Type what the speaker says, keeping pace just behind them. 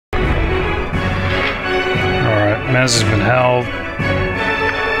Mez has been held.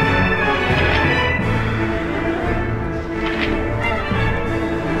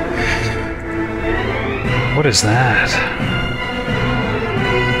 What is that?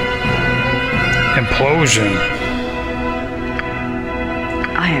 Implosion.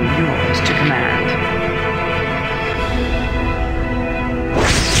 I am yours to command.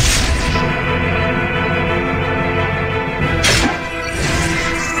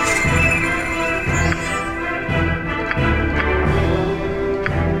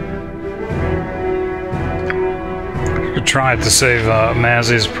 Could try it to save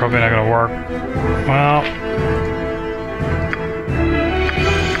Mazzy's. Probably not going to work. Well.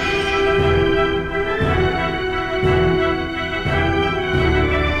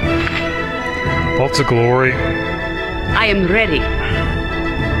 Bolts of Glory. I am ready.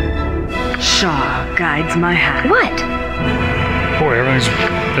 Shah guides my hand. What? Boy, everything's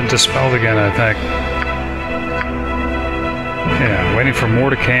been dispelled again, I think. Yeah, waiting for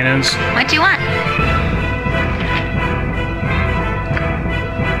more cannons. What do you want?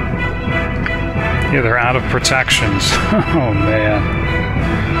 Yeah, they're out of protections. Oh, man.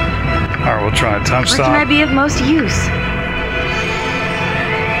 Alright, we'll try it. Time stop. Where can I be of most use?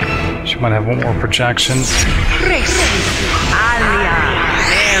 She might have one more projection.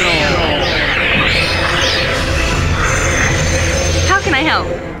 How can I help?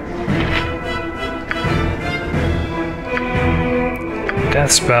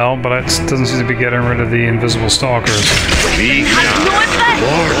 Death spell, but it doesn't seem to be getting rid of the invisible stalkers. Yes?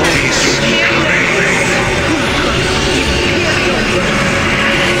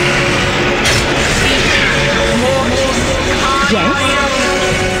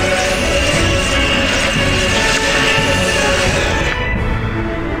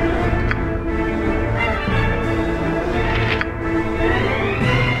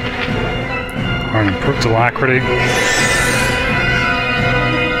 Alright, improved alacrity.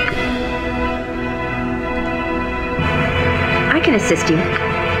 I can assist you.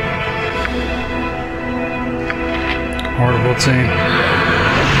 Horrible team.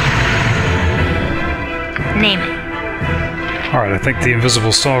 Name it. Alright, I think the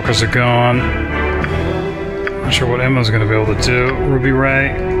invisible stalkers are gone. Not sure what Emma's going to be able to do. Ruby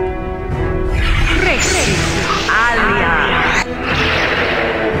Ray.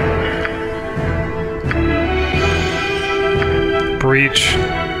 Breach.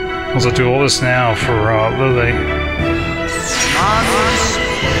 I'll do all this now for Lilly.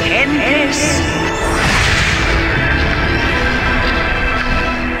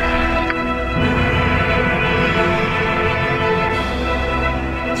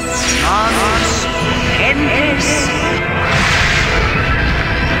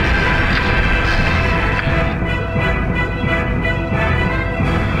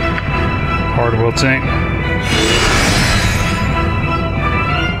 Hard wilting.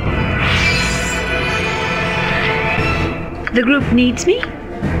 The group needs me?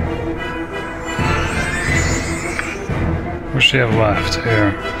 What does she have left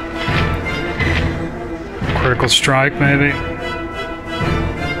here? Critical strike, maybe?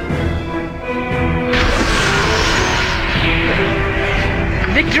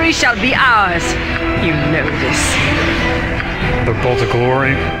 Victory shall be ours. You know this. The Bolt of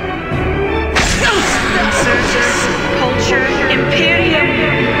Glory. Insurgents, culture, Imperium.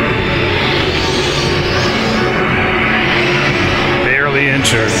 Barely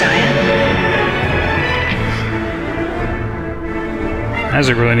injured.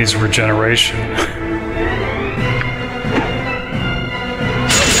 Isaac really needs regeneration.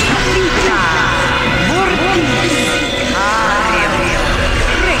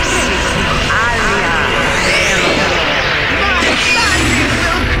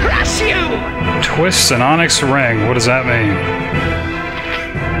 Twist an onyx ring. What does that mean?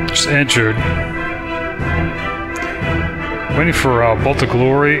 Just injured. Waiting for Bolt of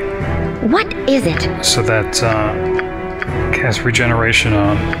Glory. What is it? So that cast regeneration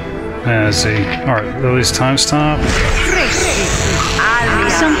on Mazzy. Alright, Lily's time stop.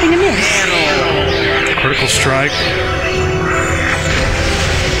 Something amiss. Critical strike.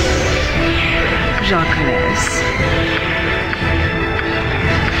 Jacques.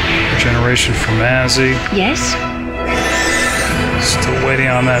 Regeneration for Mazzy. Yes? Still waiting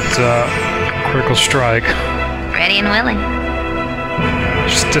on that critical strike. Ready and willing.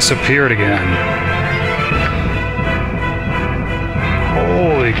 Just disappeared again.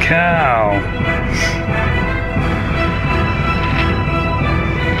 Holy cow.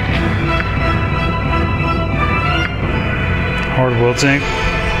 Hard wilting.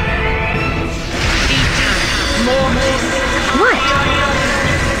 What?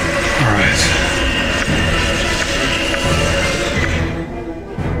 Alright.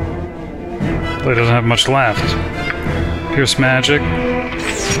 Lily doesn't have much left. Pierce magic.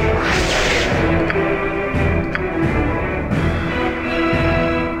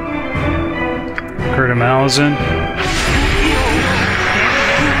 Curta Malazan.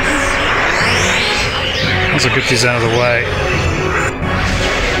 Let's get these out of the way.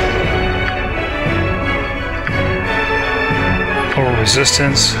 Lower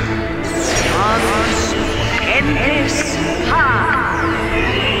resistance.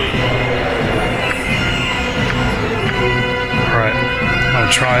 Alright, I'm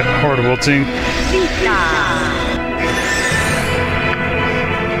gonna try it. Horde wilting.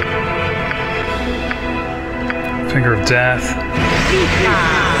 Finger of death.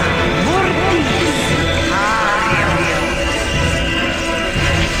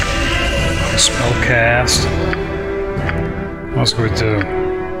 Spell cast. What else can we do?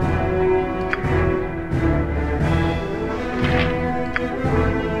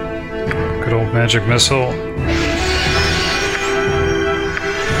 Good old magic missile.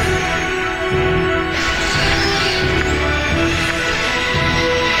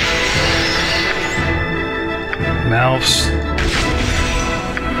 Mouse.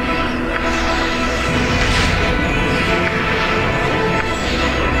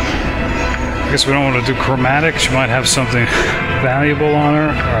 I guess we don't want to do chromatic. She might have something valuable on her.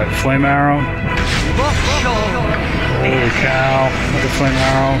 Alright, flame arrow. Holy cow. Another flame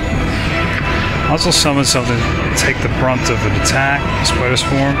arrow. Also summon something to take the brunt of an attack. Spider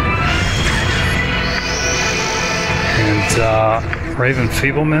Swarm. And Raven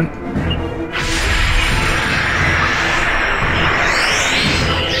Feeblement.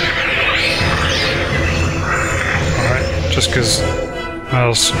 Alright, just because I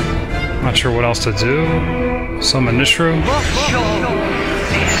was not sure what else to do. Summon Nishru.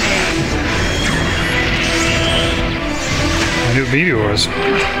 I knew meteors.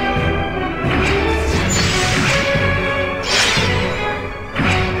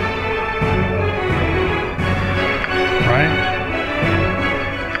 Right?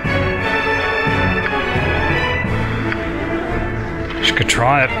 She could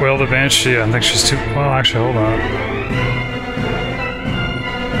try it. Wail the Banshee. I think she's too... Well, actually, hold on.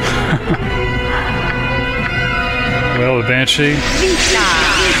 Wail the Banshee.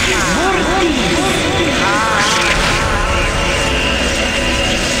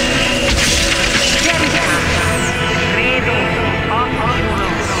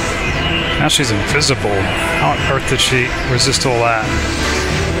 Now she's invisible. How on earth did she resist all that?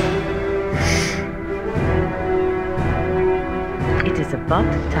 It is about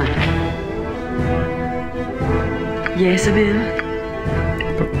time. Yes, Bill.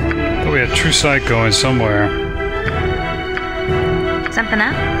 But we had True Sight going somewhere. Something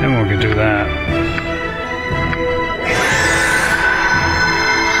up? Anyone can do that.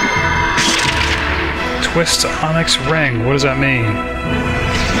 Twist Onyx Ring. What does that mean?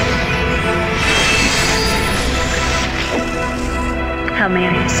 How may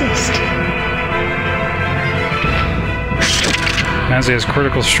I assist? Nancy has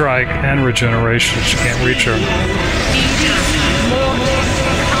critical strike and regeneration. She can't reach her.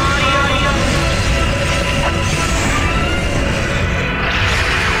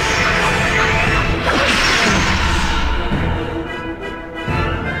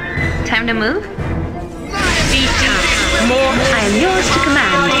 Time to move? I am yours to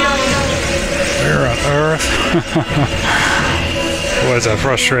command. Where on earth? Boy, is that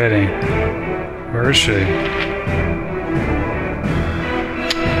frustrating. Where is she?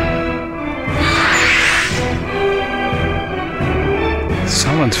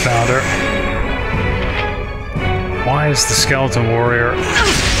 Someone's found her. Why is the skeleton warrior?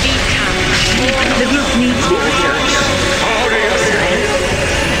 The group needs me.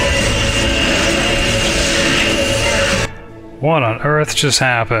 What on earth just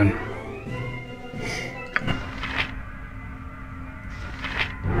happened?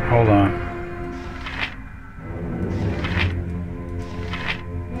 Hold on.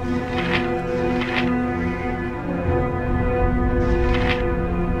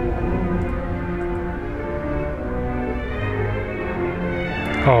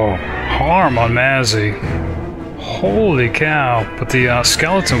 Oh, harm on Mazzy. Holy cow. But the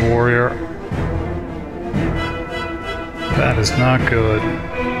skeleton warrior... That is not good.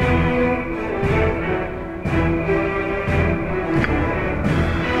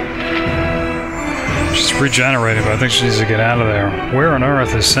 She's regenerating, but I think she needs to get out of there. Where on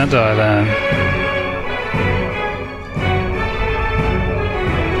earth is Sendai then?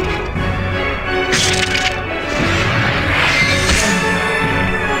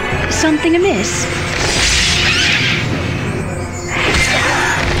 Something amiss?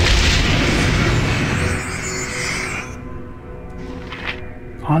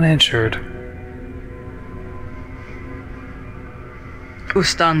 Uninjured.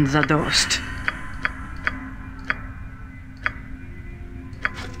 Ustan zadost.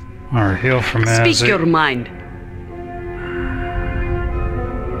 Alright, heal from Mazzy. Speak your mind.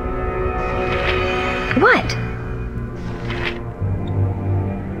 What?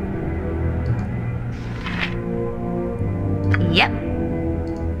 Yep.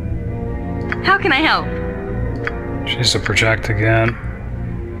 How can I help? She's to project again.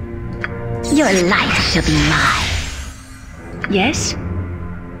 Your life shall be mine. Yes?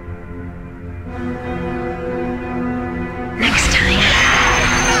 Next time.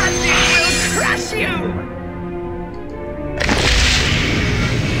 Will crush you!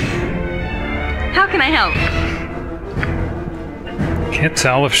 How can I help? Can't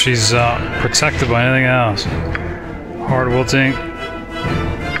tell if she's protected by anything else. Hard wilting.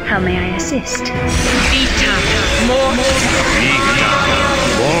 How may I assist? Vita. More. Vita!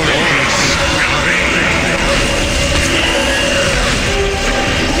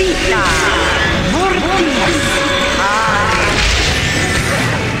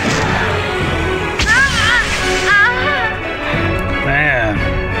 Man,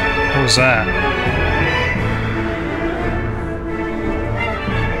 what was that?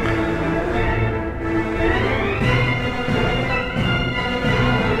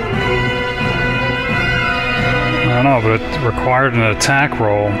 I don't know, but it required an attack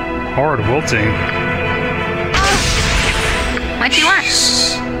roll. Hard wilting. What do you want?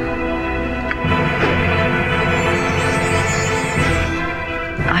 Jesus.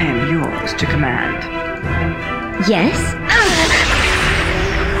 I am yours to command. Yes?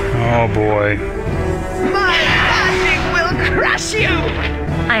 Oh boy. My magic will crush you!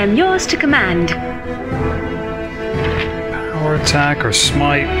 I am yours to command. Power attack or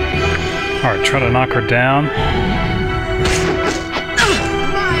smite. Alright, try to knock her down.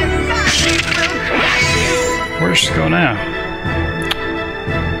 My magic will crush you! Where's she go now?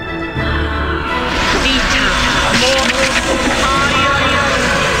 Vita.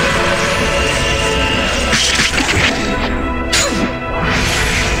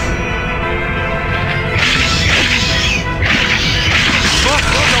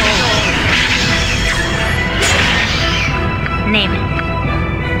 Name it.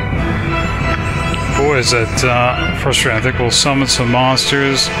 Boy, is that frustrating. I think we'll summon some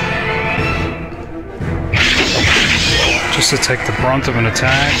monsters just to take the brunt of an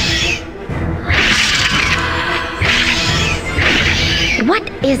attack. What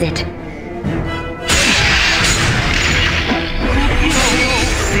is it?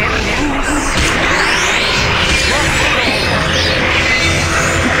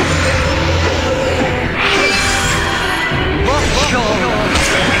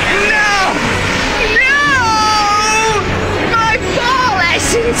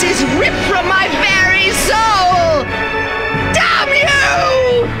 Essence is ripped from my very soul! Damn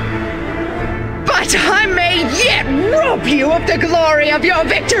you! But I may yet rob you of the glory of your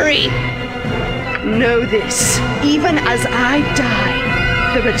victory! Know this, even as I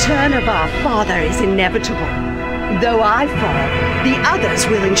die, the return of our father is inevitable. Though I fall, the others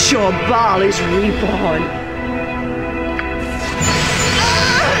will ensure Bhaal is reborn.